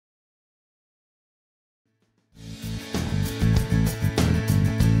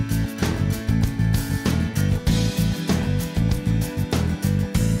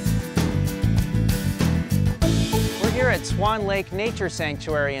at Swan Lake Nature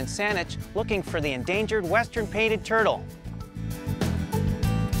Sanctuary in Saanich looking for the endangered western painted turtle.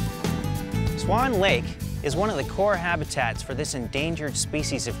 Swan Lake is one of the core habitats for this endangered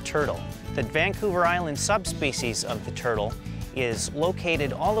species of turtle. The Vancouver Island subspecies of the turtle is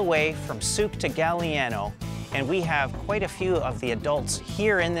located all the way from Souk to Galliano, and we have quite a few of the adults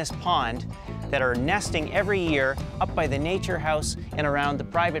here in this pond that are nesting every year up by the nature house and around the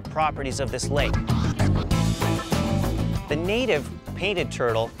private properties of this lake. The native painted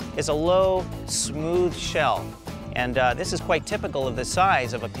turtle is a low, smooth shell, and this is quite typical of the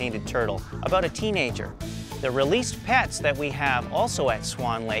size of a painted turtle, about a teenager. The released pets that we have also at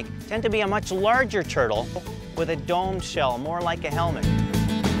Swan Lake tend to be a much larger turtle with a domed shell, more like a helmet.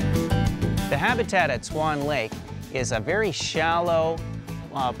 The habitat at Swan Lake is a very shallow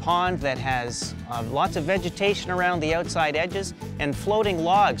pond that has lots of vegetation around the outside edges and floating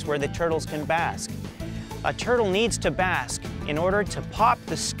logs where the turtles can bask. A turtle needs to bask in order to pop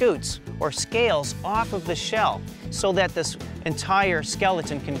the scutes or scales off of the shell so that this entire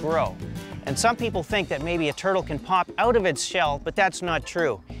skeleton can grow. And some people think that maybe a turtle can pop out of its shell, but that's not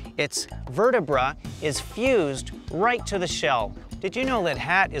true. Its vertebra is fused right to the shell. Did you know that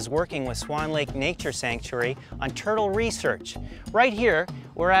HAT is working with Swan Lake Nature Sanctuary on turtle research? Right here,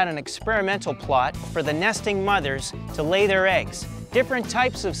 we're at an experimental plot for the nesting mothers to lay their eggs. Different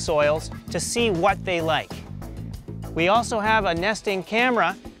types of soils to see what they like. We also have a nesting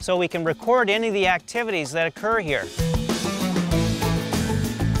camera so we can record any of the activities that occur here.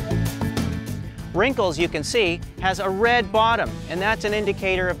 Wrinkles, you can see, has a red bottom, and that's an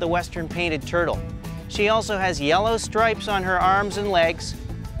indicator of the western painted turtle. She also has yellow stripes on her arms and legs,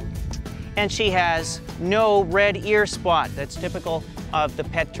 and she has no red ear spot. That's typical of the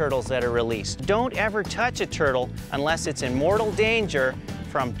pet turtles that are released. Don't ever touch a turtle unless it's in mortal danger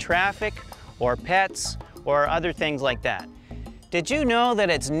from traffic or pets or other things like that. Did you know that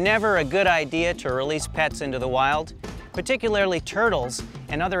it's never a good idea to release pets into the wild? Particularly turtles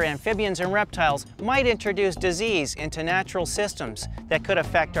and other amphibians and reptiles might introduce disease into natural systems that could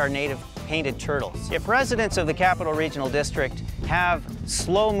affect our native painted turtles. If residents of the Capital Regional District have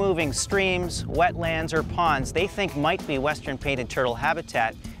slow-moving streams, wetlands, or ponds they think might be western painted turtle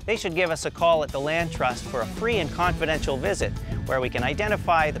habitat, they should give us a call at the Land Trust for a free and confidential visit where we can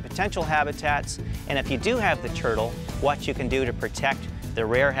identify the potential habitats, and if you do have the turtle, what you can do to protect the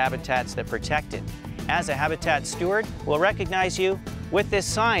rare habitats that protect it. As a habitat steward, we'll recognize you with this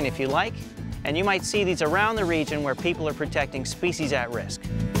sign if you like, and you might see these around the region where people are protecting species at risk.